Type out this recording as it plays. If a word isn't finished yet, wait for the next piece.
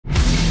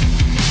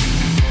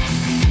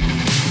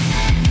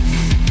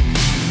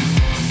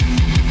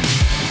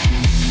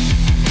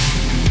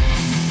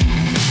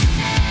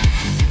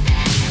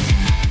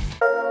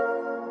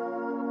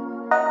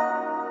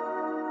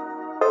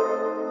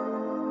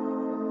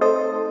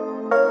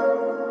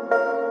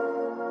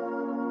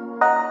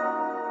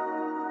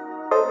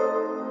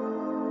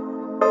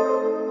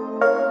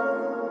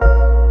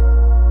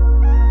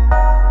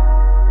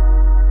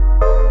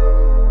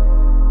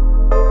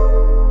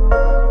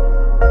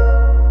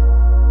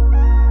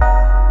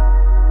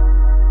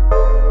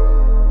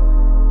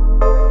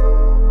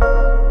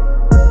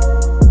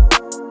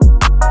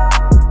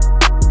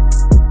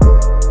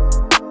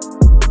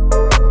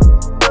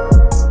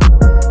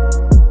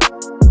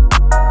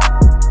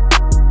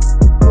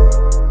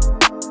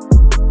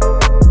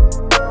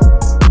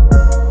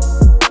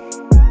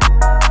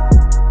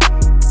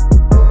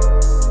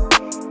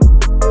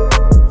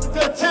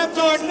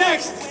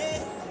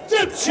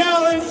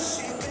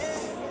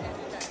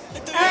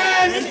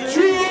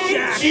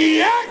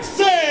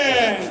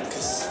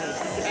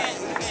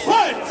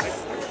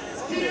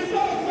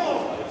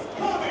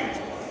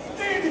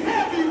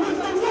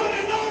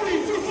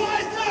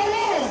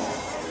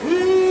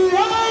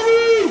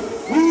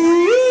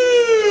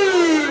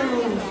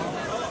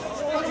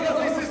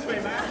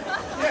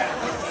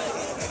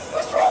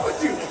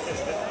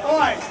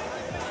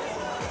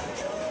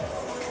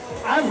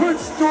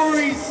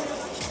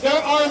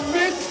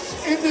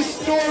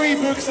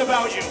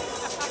about you.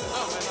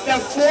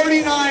 That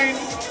 49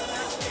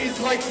 is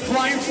like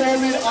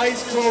blindfolded,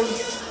 eyes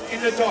closed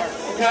in the dark,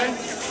 okay?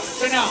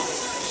 So now,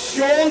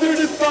 shoulder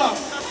to thumb,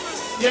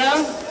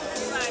 yeah?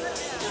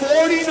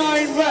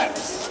 49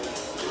 reps.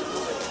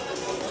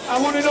 I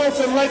want to know if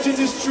the legend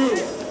is true.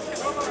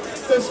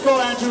 Let's go,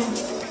 Andrew.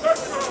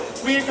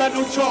 We ain't got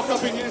no chalk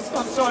up in here.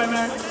 I'm sorry,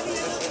 man.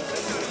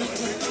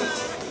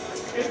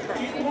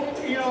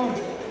 You know,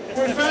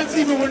 we're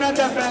fancy, but we're not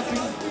that fancy.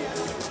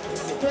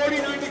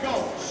 49 to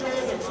go.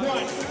 Shoulders.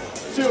 1,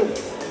 2,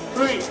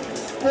 3,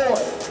 4,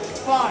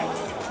 5,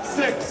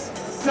 6,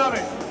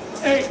 7,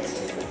 8,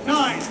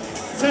 9,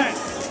 10,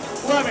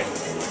 11,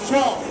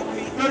 12,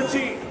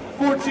 13,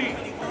 14,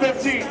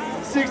 15,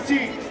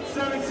 16,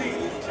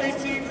 17,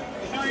 18,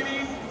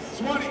 19,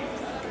 20,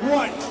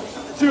 1,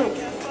 2,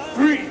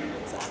 3,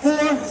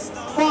 4,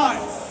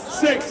 5,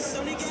 6,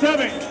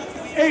 7,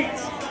 8,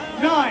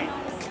 9,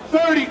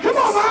 30. Come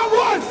on, man.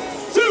 1,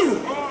 2,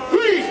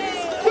 3,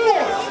 4,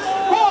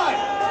 5,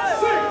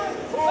 6,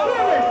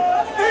 7,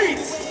 8,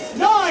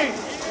 9,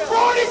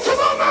 40. Come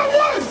on, man.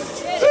 1,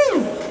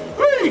 2,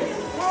 3,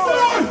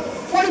 4,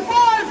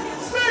 45,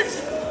 6,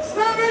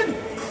 7,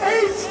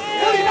 8,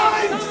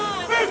 49,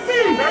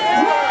 50. 1,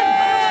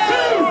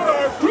 2,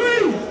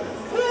 3,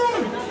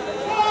 4,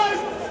 5,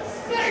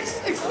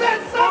 6,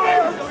 extend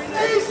 7,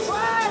 8,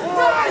 9.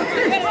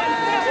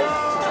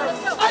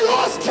 I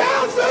lost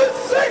count at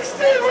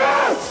 60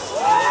 reps.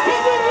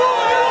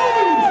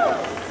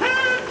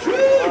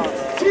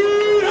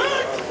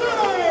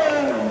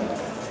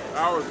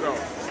 That was dope.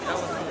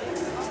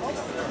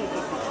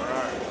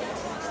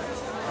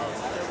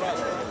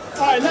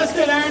 All right, let's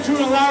get Andrew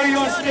and Larry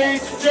on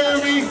stage.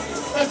 Jeremy,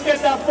 let's get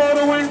that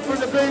photo in for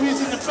the babies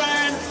and the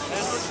fans.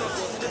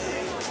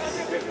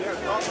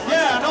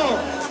 Yeah, I know.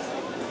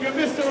 You're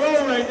Mr.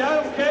 O right now,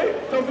 okay?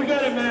 Don't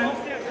forget it, man.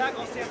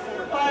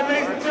 All right,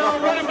 ladies and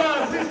gentlemen, right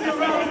about it. This is a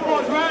round of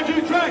applause for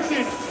Andrew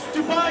Traxton,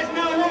 Dubai's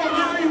now world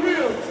Larry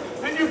Wheels,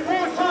 and your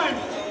 4-time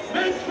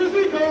men's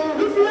physical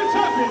Olympian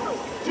champion,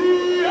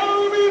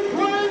 Jeremy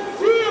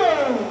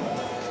Plantier.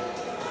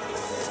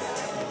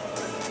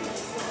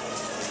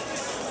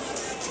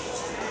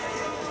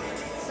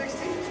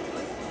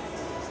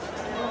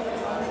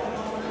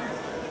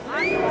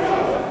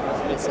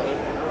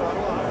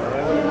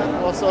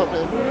 What's up,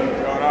 man?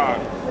 What's going on?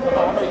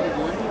 How are you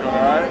doing? You all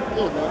right?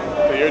 Good, man.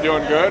 So you're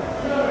doing good?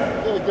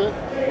 Good, good.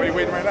 What are you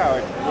weighing right now?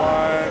 Like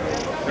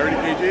 130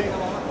 kg?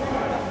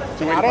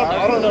 285?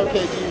 I don't know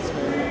kgs,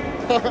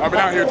 man. I've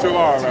been out here too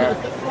long, man.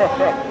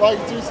 Like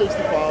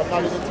 265,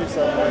 not even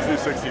 270.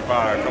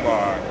 265, come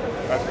on.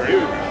 That's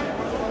crazy.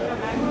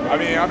 I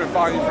mean, I've been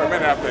following you for a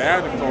minute after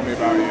Andrew told me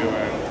about you.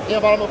 And Yeah,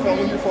 but I've been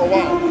following you for a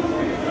while.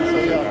 So,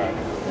 yeah.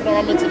 You know,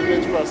 I'm into the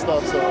bench press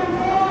stuff, so.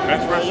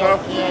 bench press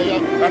stuff? Yeah.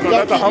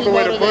 That's a humble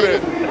way to put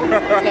it.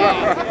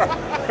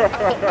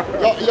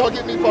 Y'all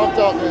get me pumped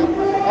up, man.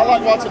 I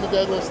like watching the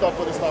deadlift stuff,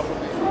 but it's not for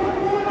me.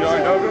 You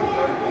only know it?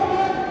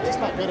 Just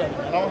not good at it,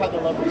 man. I don't have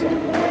the leverage on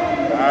it.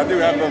 I do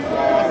have the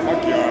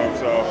monkey arm,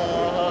 so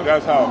it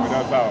does help. It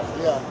does help.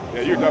 Yeah.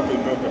 Yeah, you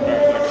definitely built the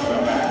bench. I can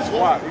tell that.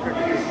 Squat. You can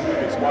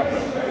squat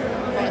build.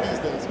 Not these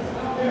days, man.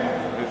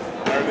 Is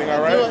everything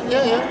all right?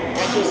 Yeah.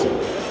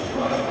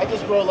 I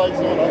just grow legs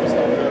doing other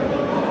stuff, man.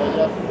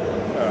 Yeah.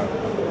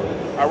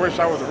 I wish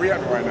I was a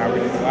rehab right now. We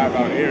need to live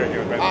out here and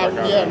get a bench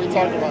workout. Yeah, we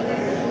talked about that.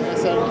 We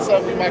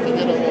said we might get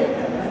a little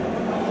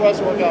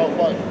press workout,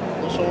 but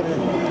the shoulder.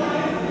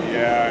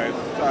 Yeah, it's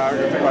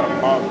gonna take about a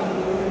month,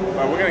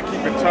 but we're gonna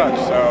keep in touch.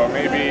 So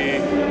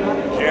maybe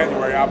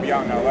January I'll be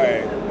out in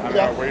LA. I don't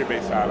know where you're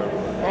based out of.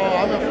 Oh,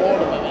 I'm in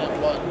Florida, man.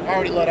 But I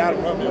already let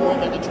Adam run, man. We'll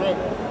make a trip.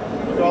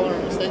 Y'all are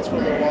in the States for a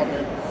little while,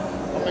 man.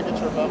 I'll make a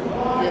trip out.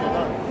 Get it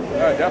done.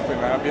 Yeah, definitely,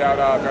 man. I'll be out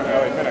during the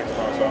LA Mid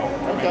Expo, so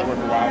I'll be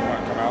working a while when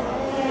I come out.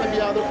 I'll be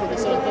out there for the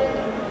same thing,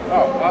 man.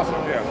 Oh, awesome.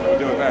 Yeah, so we'll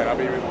do it then. I'll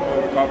be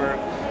fully recovered,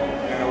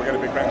 and then we'll get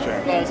a big bench in.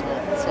 Nice, man.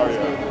 Sounds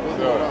good.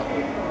 We'll do it out.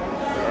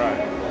 All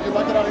right. You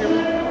like it out here,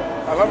 man?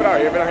 I love it out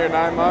here. I've been out here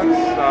 9 months.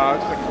 It's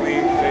just a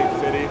clean, safe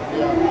city.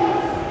 Yeah.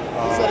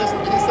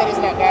 He said it's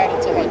not bad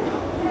until like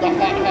the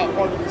hot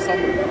part of the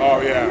summer.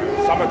 Oh yeah,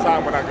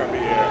 summertime we're not gonna be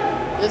here.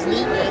 It's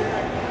neat, man.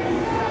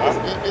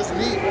 It's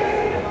neat.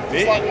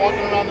 It's like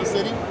walking around the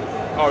city.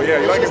 Oh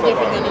yeah, you like it? It's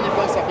different than any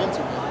place I've been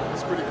to, man.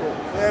 It's pretty cool.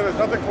 Yeah, there's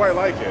nothing quite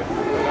like it.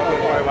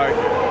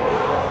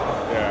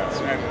 Yeah,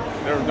 and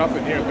there was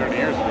nothing here 30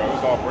 years ago. This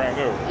is all brand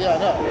new. Yeah, I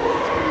know.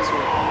 It's pretty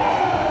sweet.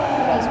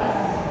 Nice,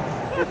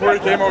 man. Before you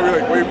came over, you're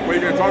like, what are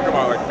you going to talk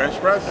about? Like bench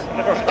press?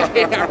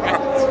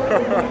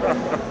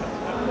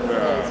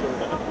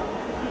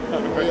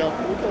 Yeah,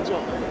 we'll catch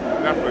up, man.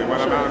 Definitely. When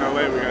I'm out in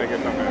LA, we're going to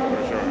get something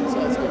for sure.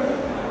 Sounds good.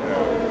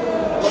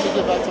 Yeah. Let me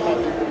get back to my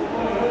people.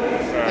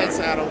 Thanks,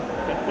 Adam.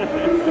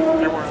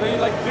 So you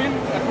like gym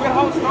at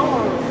warehouse now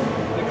or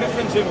like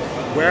different gyms?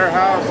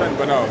 Warehouse and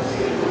Benos.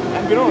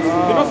 And Benos?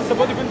 Benos is a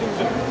bodybuilding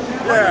gym?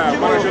 Yeah,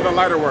 when I do the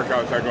lighter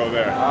workouts, I go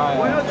there.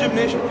 Why not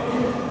gymnasium?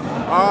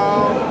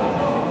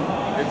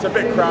 It's a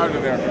bit crowded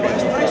in there for me.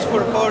 It's nice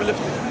for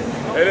powerlifting.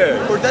 It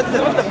is. For that,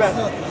 not the best.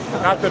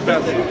 Not the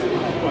best.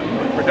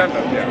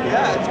 Redundant, yeah.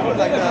 Yeah, it's good.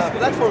 Like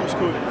platform is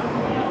good.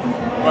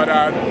 But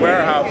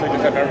warehouse, I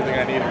just have everything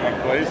I need in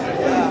one place.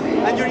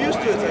 Yeah, and you're used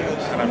to it, I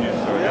guess. And I'm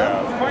used to it,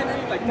 yeah.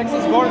 Finally, like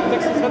Texas guard,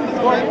 Texas head is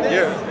guard.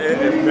 Yeah,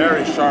 it's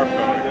very sharp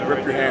though. You can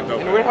rip your hand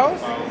open. In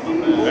warehouse?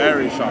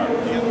 Very sharp.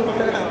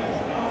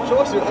 Show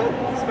us your hand.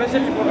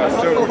 Especially for I'm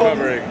still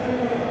recovering.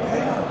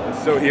 It's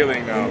still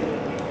healing now.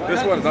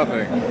 This one's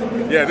nothing.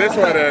 Yeah, this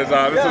one is.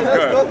 This one's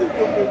good.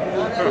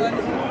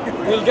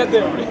 We'll get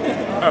there.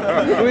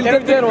 We'll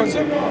get there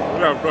also.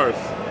 Yeah, of course.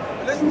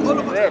 Let's all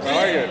of us. Yeah, I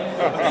like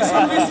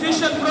it.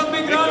 Vision from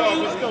Big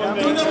Ramy to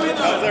the winner.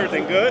 How's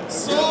everything good?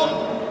 So,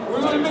 we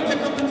will make a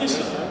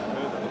competition.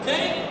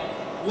 Okay?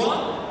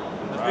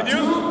 1, 2,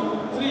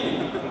 3.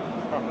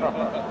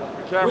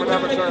 The camera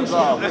never turns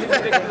off.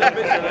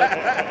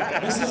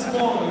 This is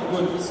more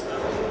good.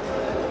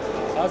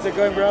 How's it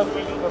going, bro?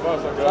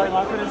 Sorry, man,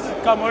 I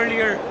couldn't come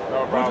earlier. No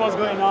What problem. was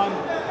going on?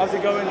 How's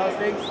it going? How's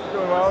things?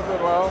 Doing well,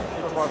 doing well.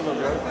 So far, so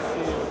good.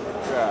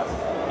 Yeah.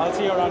 I'll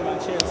see you around, man.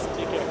 Cheers.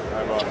 Take care.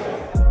 Hi, boss.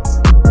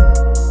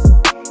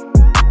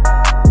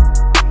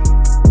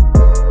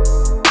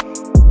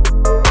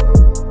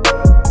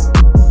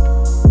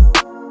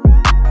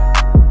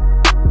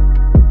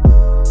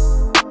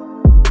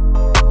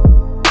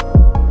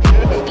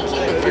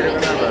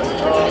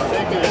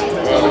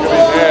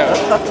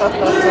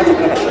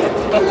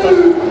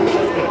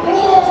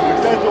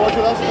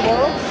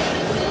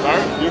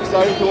 You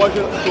excited to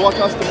watch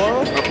us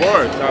tomorrow? Of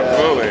course,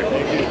 absolutely.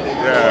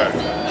 Yeah.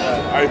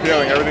 How are you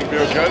feeling? Everything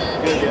feels good?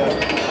 Good, yeah.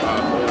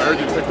 I heard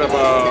you picked up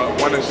a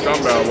 1-inch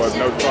dumbbell with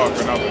no chalk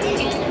or nothing.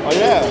 Oh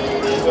yeah.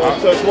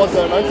 So it was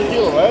 90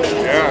 kilo, right?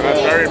 Yeah,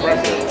 that's very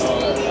impressive.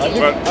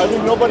 I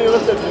think nobody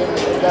lifted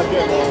that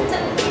big.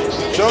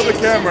 Show the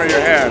camera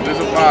your hand. This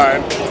is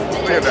mine.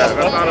 Look at that.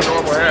 That's not a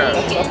normal hand.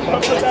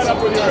 Put that up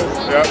with yours.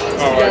 Yep.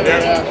 Oh, right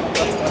here.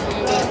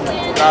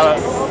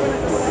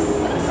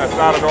 That's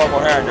not a normal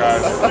hand,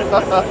 guys.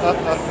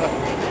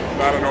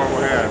 Not a normal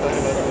hand.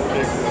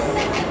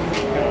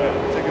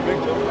 Take a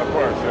picture? Of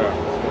course, yeah.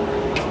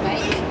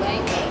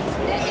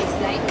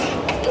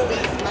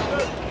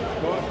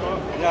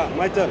 Yeah,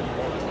 my turn.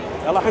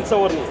 يلا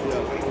حنصورني.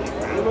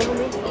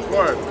 Of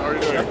course. How are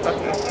you doing?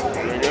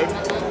 Doing good?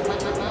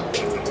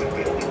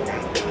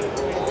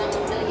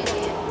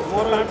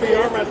 Tomorrow after your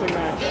arm wrestling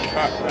match.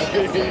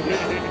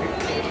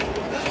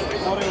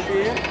 Tomorrow will be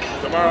here.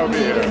 Tomorrow I'll be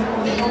here. I'm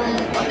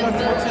going to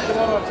watch you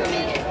tomorrow at 10.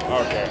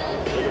 Okay.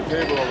 There's a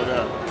table over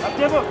there. At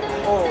table?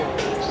 Oh,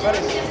 very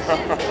nice.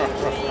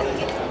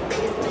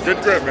 Good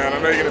grip, man.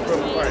 I'm making it for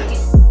the fight.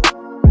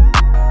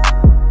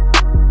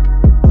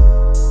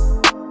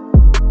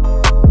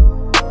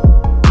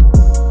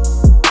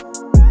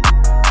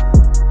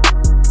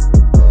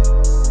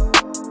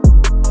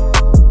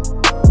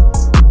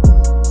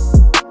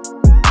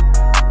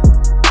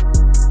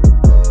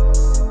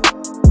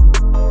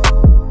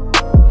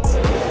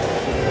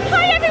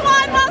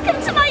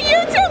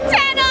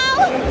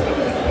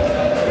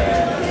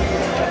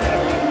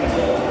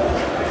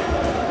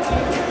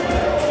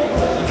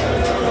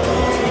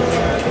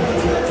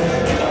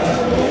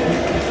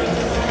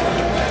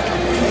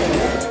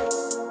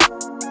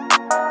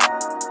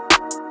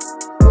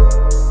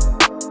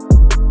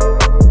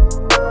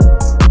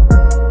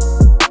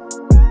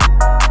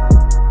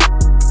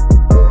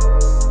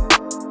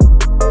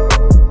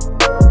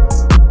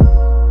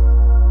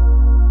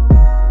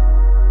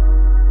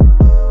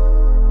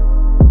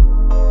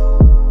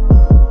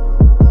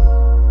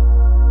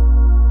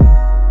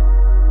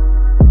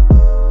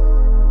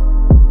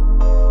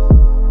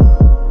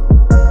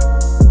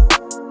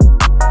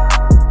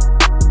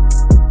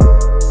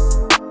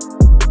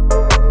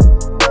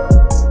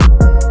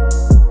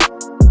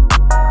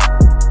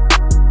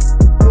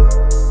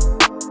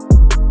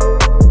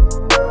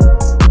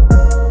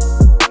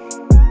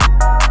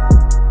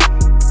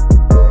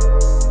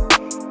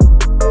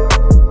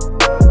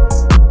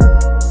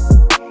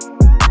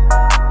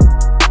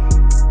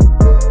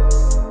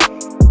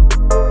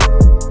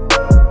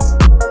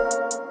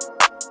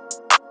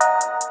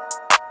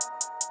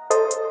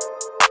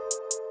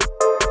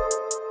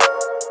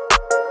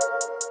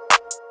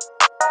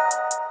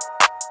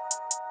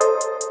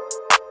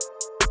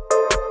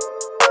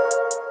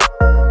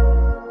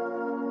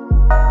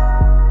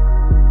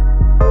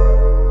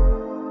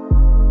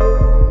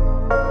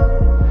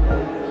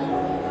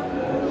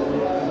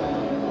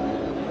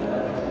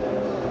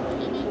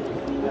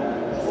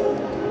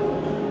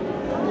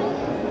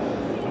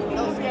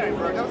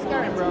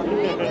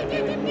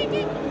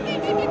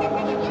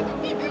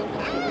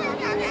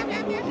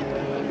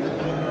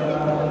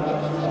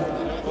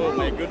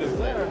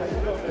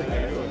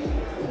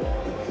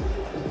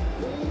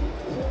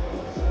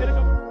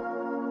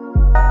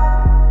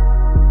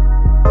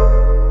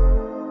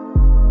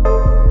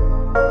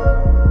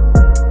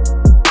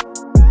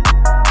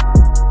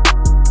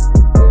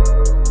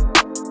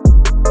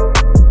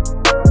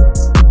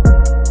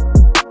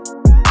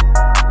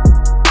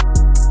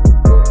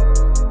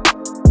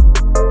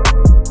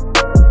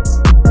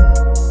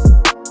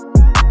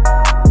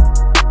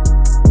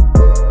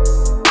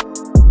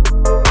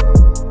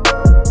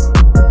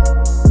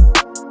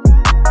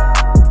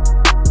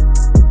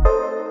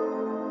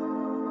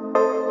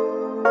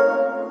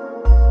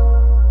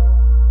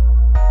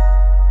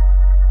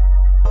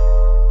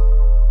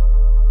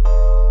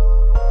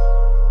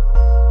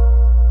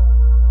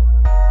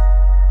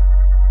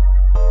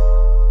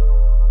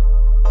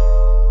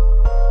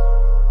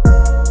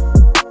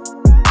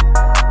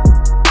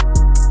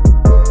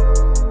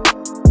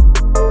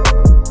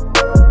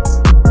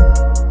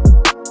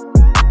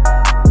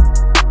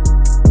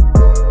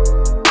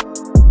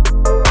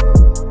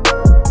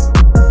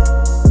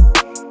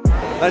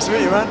 Nice to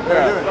meet you, man. How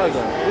Yeah, you doing? pleasure.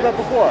 We met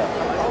before.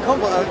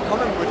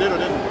 Comment if we did or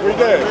didn't. We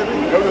did.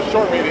 It was a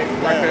short meeting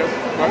like this.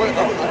 I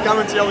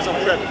guarantee I was on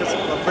prep because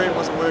my brain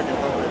wasn't working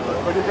properly.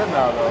 But you're good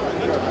now, though.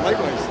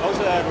 Likewise. How's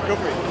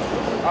recovery?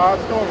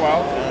 It's going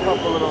well. A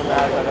couple little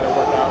nags I gotta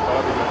work out, but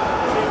I'll be good.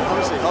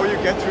 Honestly, how you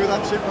get through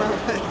that shit, man?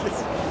 Like,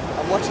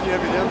 I'm watching you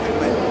every day. I'm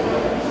thinking, like,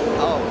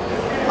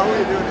 how are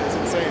you doing it?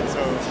 It's insane. So,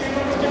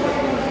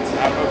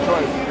 I have no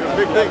choice. doing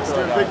big things.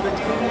 Doing big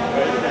things.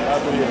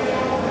 That's what you do.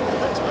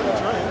 Thanks, man.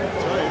 Trying.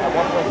 At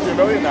 1.2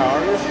 million now,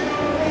 aren't you?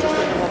 Just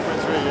under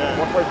 1.3,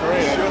 yeah. 1.3.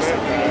 That's Just it,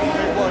 man.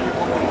 big one, you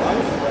 1.5.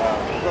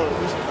 Bro,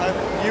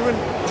 you and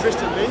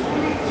Tristan Lee,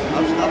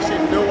 I've seen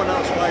no one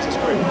else rise as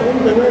quick.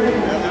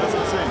 That's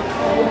insane.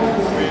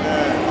 I mean,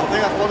 I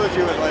think I followed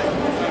you at like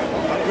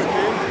 100K.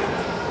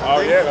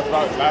 Oh yeah, that's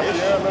about last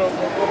year, a little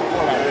before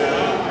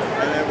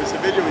that. And there was a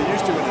video we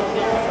used to with him,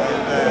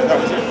 and that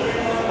was it.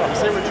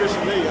 Same with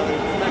Tristan Lee. I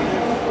mean,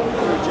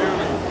 with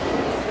Jeremy,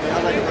 they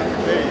had like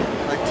 100K.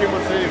 Like 2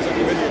 months later, it was like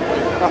a million.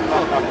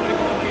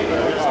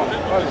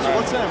 So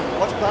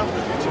what's planned for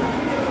the future?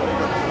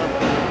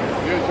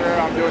 Future,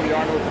 I'm doing the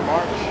Arnold in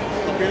March.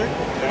 Competing?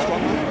 Yeah.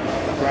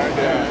 That's right,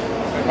 yeah.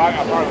 And buying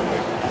a part of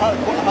it. How to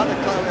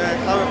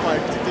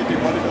clarify, because you did do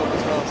bodybuilding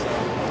as well, so.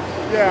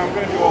 Yeah, I'm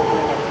going to do all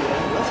three next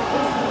year. That's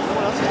cool. No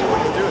one else is doing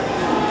what you're doing.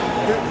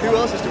 Who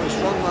else is doing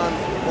strongman,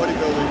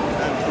 bodybuilding,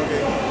 and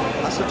fucking?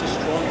 That's such a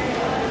strong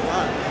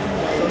man.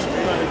 Social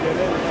media.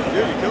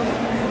 Dude, you killed me.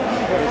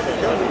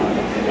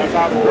 That's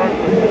how the drug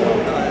was.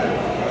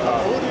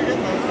 How old are you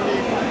getting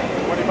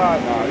now?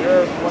 25 now.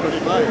 You're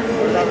 25.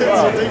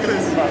 It's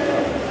ridiculous.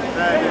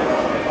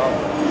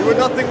 You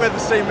would not think we're the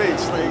same age.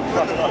 Like,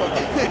 what the fuck?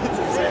 It's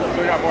insane.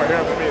 You got more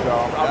hair than me,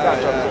 though. I'll catch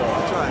up soon.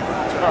 I'm trying.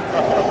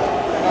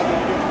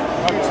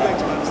 Huge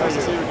thanks, man. It's nice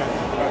to see you again.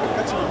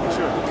 Catch you for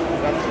sure.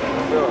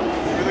 You're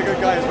a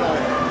good guy as well.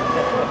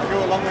 I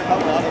go along with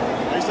Pablo.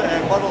 I used to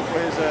model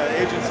for his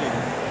agency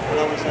when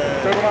I was.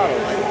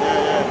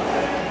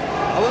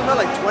 I was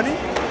about like 20.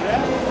 Yeah,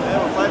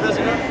 well, 5 years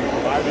ago.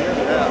 5 years?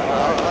 Yeah.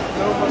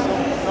 No muscle,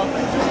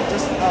 nothing.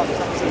 Just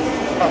something.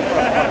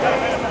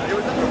 It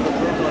was never the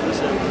program this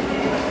year.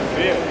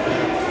 See it.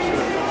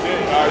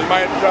 You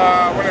might,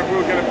 whenever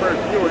we'll get a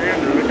first view or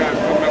Andrew, the guy's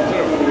coming up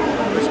too.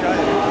 Which guy?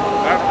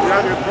 We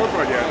haven't even pro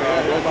card yet.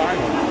 Go behind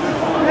him.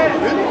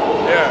 Really?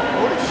 Yeah.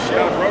 Holy shit.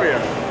 Not a pro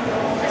yet.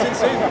 It's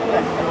insane.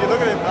 Like, if you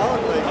look at him now,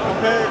 like,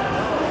 compare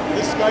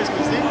this guy's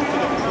physique to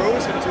the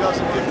pros in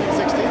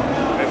 2015-16.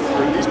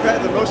 He's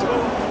better than most of them.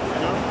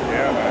 You know?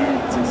 Yeah, man.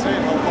 It's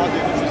insane how far the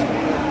industry's come.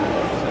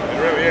 It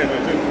really is.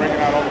 It's just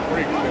bringing out all the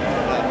freaks. Yeah,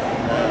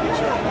 for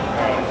sure.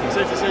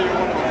 Safe to say you're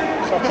one of them.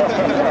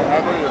 I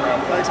believe it, man.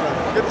 Thanks, man.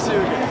 Good to see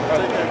you again.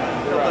 Take care, man.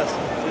 God bless.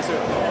 See you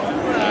soon.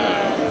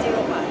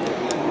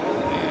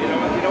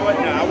 You know what?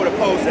 Now I want to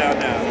pose down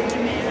now.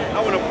 I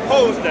want to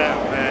pose down,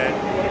 man.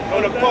 I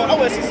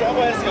want to see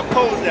a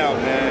pose down,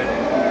 man.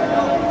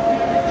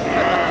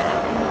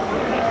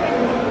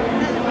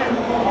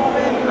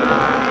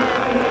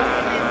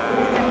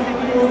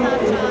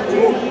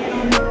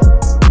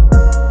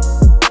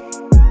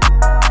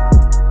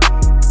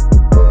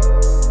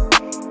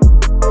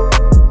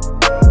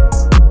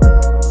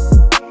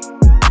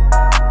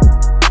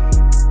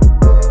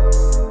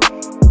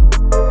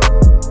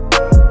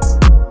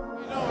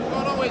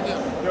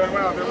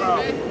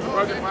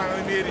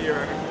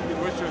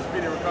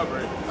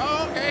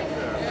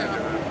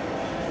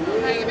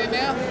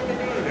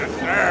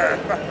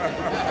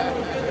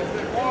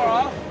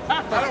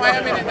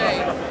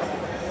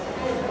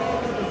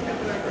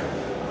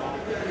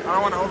 I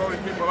don't want to hold all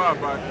these people up,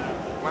 but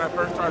when I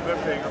first started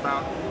lifting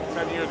about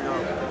 10 years ago,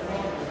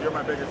 you're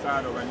my biggest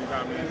idol, and you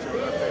got me into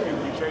lifting, and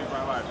you changed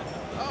my life.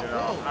 You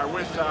know, I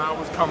wish I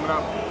was coming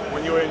up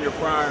when you were in your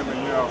prime,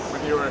 and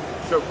when you were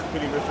still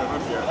competing Mr.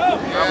 Olympia.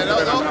 Yeah, that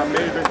was an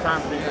amazing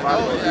time to be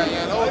surviving.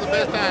 Those were the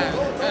best times.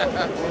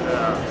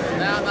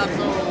 Now not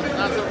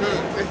so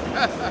good.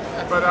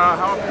 But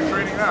how are you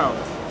training now?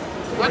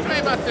 I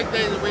train about 6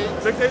 days a week.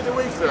 6 days a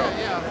week still?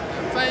 Yeah.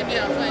 Same,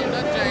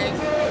 nothing changed.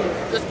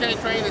 Just can't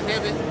train as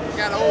heavy.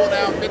 Got old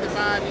now,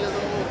 55 years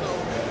old, so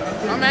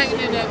I'm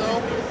hanging in there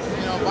though.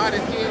 You know, body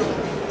still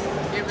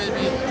giving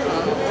me a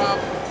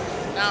problem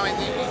now and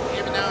then,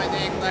 every now and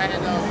then, because I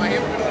had my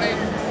hip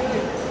replaced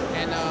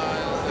and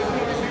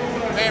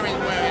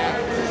bearings wearing out.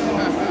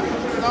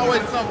 It's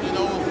always something, you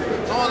know.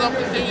 As long as I'm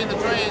continuing to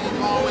train,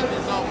 it's always be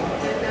something.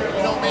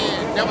 You know,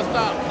 man, never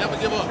stop, never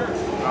give up.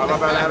 I love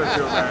that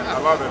attitude, man. I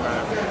love it,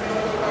 man.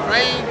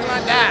 Train till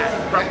I die.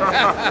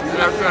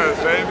 Yes, sir.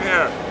 Same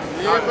here.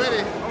 Yeah, buddy.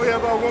 We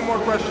have one more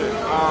question.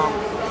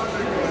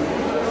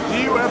 Do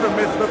you ever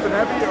miss lifting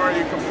heavy, or are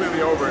you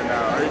completely over it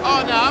now?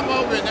 Oh, no, I'm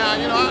over it now.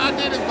 You know, I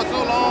did it for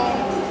so long,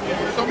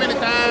 so many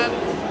times,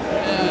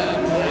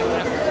 and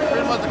I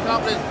pretty much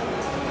accomplished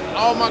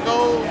all my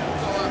goals.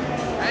 So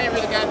I ain't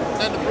really got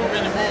nothing to prove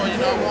anymore.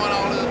 You know, I won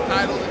all the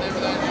titles and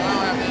everything, so I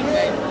don't have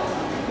anything.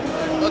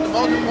 But the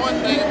most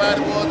important thing about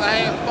it was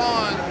I had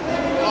fun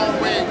along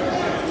the way.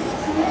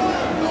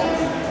 So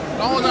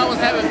as long as I was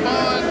having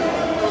fun,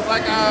 it was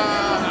like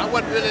I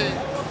wasn't really,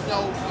 you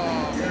know,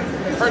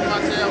 hurting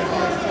myself,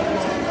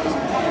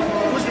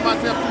 pushing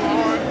myself too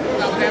hard.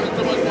 I was having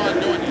so much fun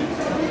doing it.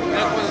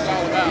 That's what it's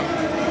all about.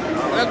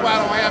 That's why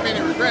I don't have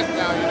any regrets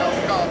now, you know,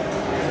 because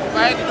if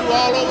I had to do it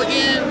all over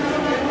again,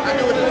 I'd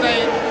do it the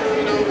same.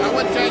 You know, I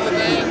wouldn't change a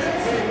thing,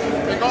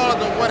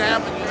 regardless of what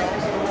happened, you know.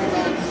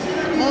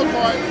 For the most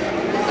part,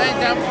 things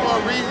happen for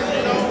a reason,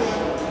 you know.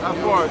 Of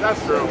course, that's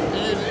true.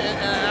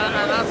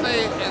 And I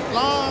say, as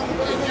long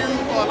as you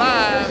are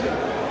alive,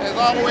 there's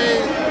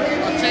always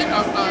a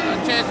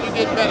chance you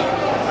get better.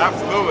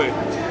 Absolutely.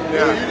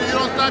 Yeah. You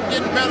don't stop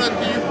getting better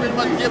until you pretty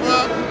much give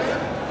up,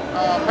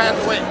 pass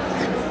away.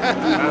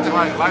 That's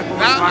right. Life will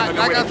find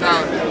a way to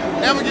challenge you.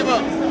 Never give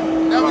up.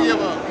 Never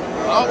give up.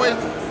 Always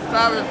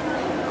striving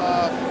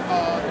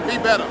to be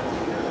better.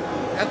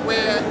 That's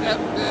where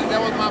that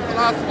was my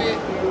philosophy.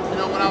 You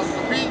know, when I was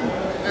competing,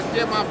 that's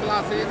still my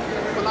philosophy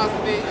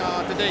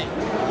today.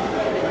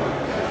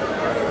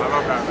 I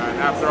love that, man.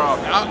 After all,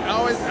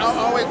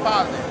 always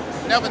positive,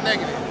 never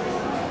negative.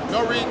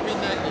 No reason to be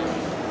negative.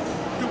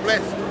 Too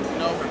blessed, you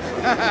know.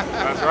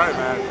 That's right,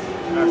 man.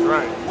 That's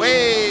right.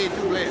 Way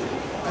too blessed.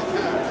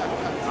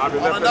 I'll be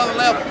on another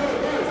level.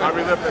 I'll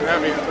be lifting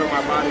heavy until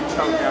my body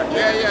tells me I can't.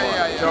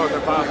 Yeah. So it's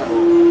impossible.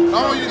 As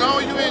long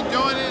as you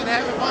enjoying it and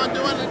having fun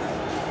doing it,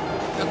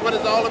 that's what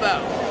it's all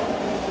about.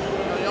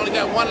 You only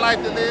got one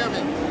life to live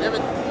and live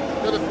it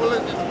to the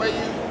fullest and the way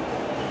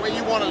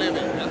you want to live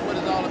it. That's what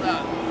it's all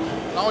about.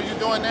 As long as you're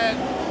doing that,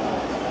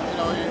 you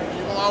know,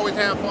 you're going to always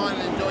have fun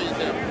and enjoy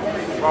yourself.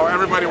 Well,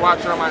 everybody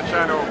watching on my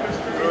channel,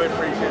 really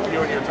appreciate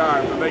you and your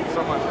time. So thank you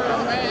so much.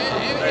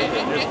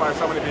 You inspire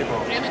so many people.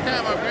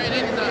 Anytime, my friend,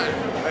 anytime.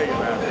 Thank you,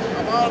 man.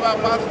 I'm all about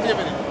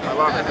positivity. I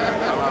love it, man.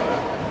 I love it.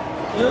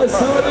 Yes,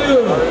 how are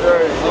you?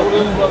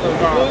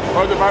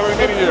 Pleasure finally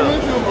meeting you.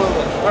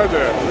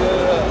 Pleasure.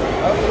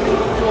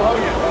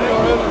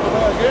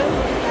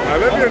 I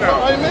live here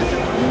now.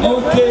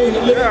 Okay,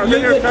 let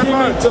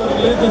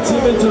the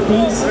team enter,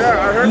 please.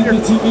 Yeah, I heard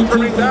you're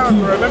coming down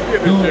for Olympia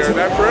this year. Is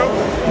that true?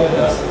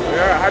 Yes.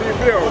 Yeah, how do you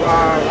feel?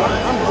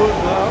 I'm good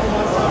now.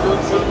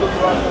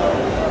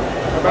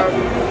 About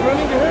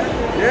running here?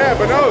 Yeah,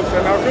 but no,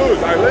 San Cruz.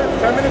 I live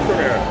 10 minutes from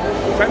here.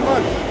 10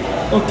 months.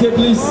 Okay,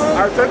 please.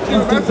 I sent you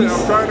a message.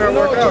 I'm trying to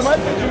work out. The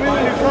message you mean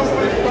you come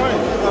first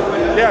time?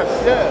 Yes.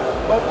 Yeah,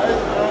 but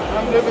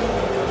I'm living in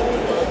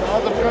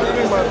another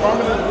country. My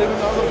family is living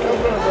in another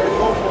country, and I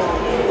go for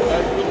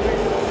like 2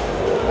 weeks.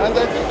 And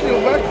I think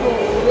you're back to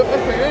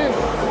US again.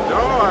 No,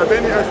 I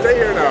stay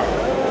here now.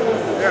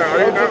 Yeah,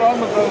 are you not?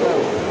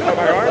 Oh,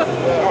 my arm?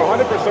 Oh,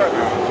 100%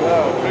 now.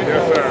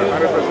 Yes, sir.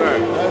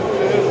 100%.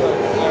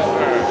 Yes,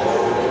 sir.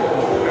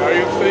 Are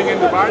you staying in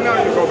Dubai now,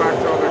 or you go back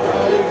to other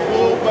countries?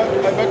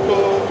 I back to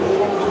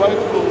from Dubai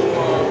to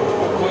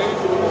Kuwait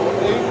to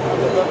Oman.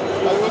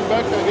 I went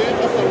back again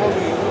after 1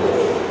 week.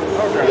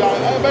 Okay. Yeah,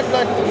 I back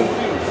like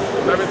 17.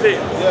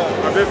 17?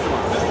 Yeah. Of this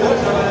month?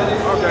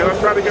 Okay, let's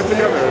try to get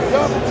together.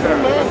 Yeah,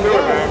 let's do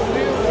it, man.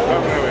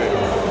 Definitely.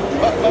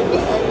 But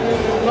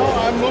no,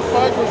 I'm not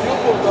fighting with you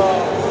for the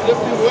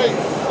lifting weight,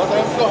 but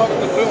I'm so happy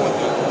to train with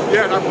you.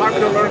 Yeah, I'm happy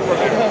to learn from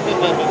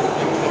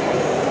you.